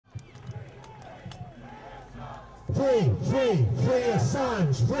Free, free, free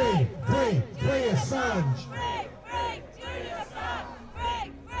Assange. Free, free, free Assange. Free, free, Julian Assange.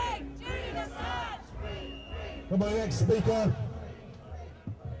 Free, free, Julian Assange. And my next speaker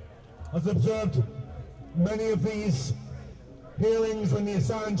has observed many of these hearings on the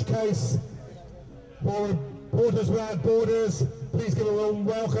Assange case. For Reporters Without Borders, please give a warm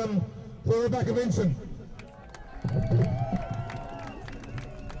welcome for Rebecca Vincent.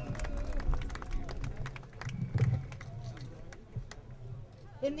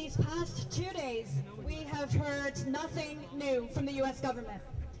 In these past 2 days, we have heard nothing new from the US government.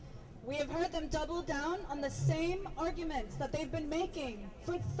 We have heard them double down on the same arguments that they've been making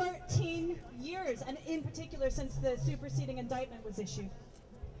for 13 years, and in particular since the superseding indictment was issued.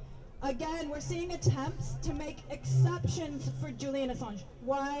 Again, we're seeing attempts to make exceptions for Julian Assange.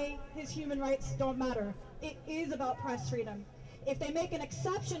 Why his human rights don't matter. It is about press freedom. If they make an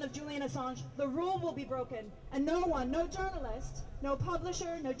exception of Julian Assange, the rule will be broken, and no one, no journalist, no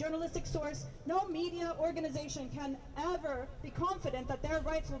publisher, no journalistic source, no media organization can ever be confident that their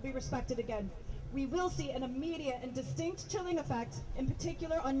rights will be respected again. We will see an immediate and distinct chilling effect, in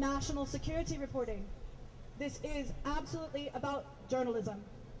particular on national security reporting. This is absolutely about journalism.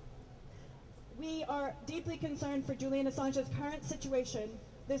 We are deeply concerned for Julian Assange's current situation.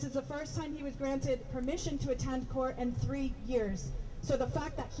 This is the first time he was granted permission to attend court in 3 years. So the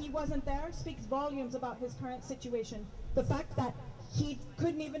fact that he wasn't there speaks volumes about his current situation. The fact that he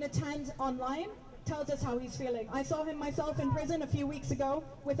couldn't even attend online tells us how he's feeling. I saw him myself in prison a few weeks ago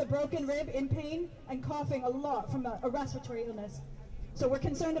with a broken rib, in pain, and coughing a lot from a respiratory illness. So we're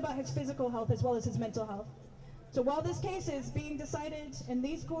concerned about his physical health as well as his mental health. So while this case is being decided in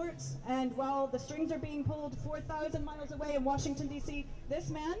these courts, and while the strings are being pulled 4,000 miles away in Washington, D.C., this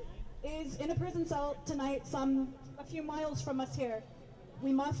man is in a prison cell tonight, a few miles from us here.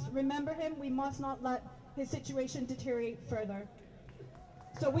 We must remember him. We must not let his situation deteriorate further.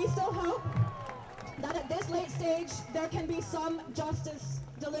 So we still hope that at this late stage, there can be some justice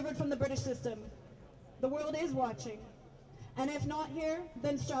delivered from the British system. The world is watching. And if not here,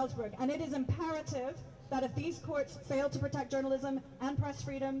 then Strasbourg. And it is imperative that if these courts fail to protect journalism and press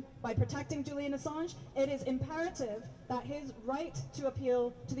freedom by protecting Julian Assange, it is imperative that his right to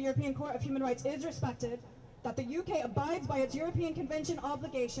appeal to the European Court of Human Rights is respected, that the UK abides by its European Convention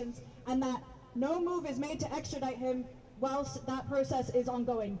obligations, and that no move is made to extradite him whilst that process is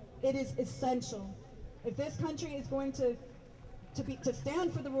ongoing. It is essential. If this country is going to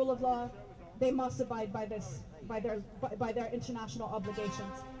stand for the rule of law, they must abide by their international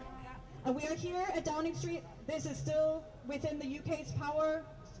obligations. And we are here at Downing Street. This is still within the UK's power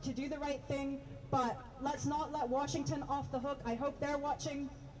to do the right thing, but let's not let Washington off the hook. I hope they're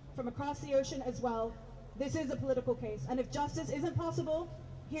watching from across the ocean as well. This is a political case, and if justice isn't possible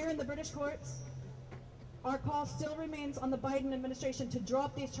here in the British courts, our call still remains on the Biden administration to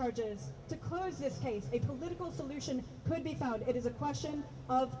drop these charges, to close this case. A political solution could be found. It is a question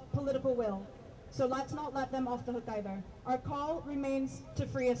of political will. So let's not let them off the hook either. Our call remains to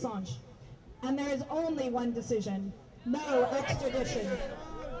free Assange. And there is only one decision: no extradition.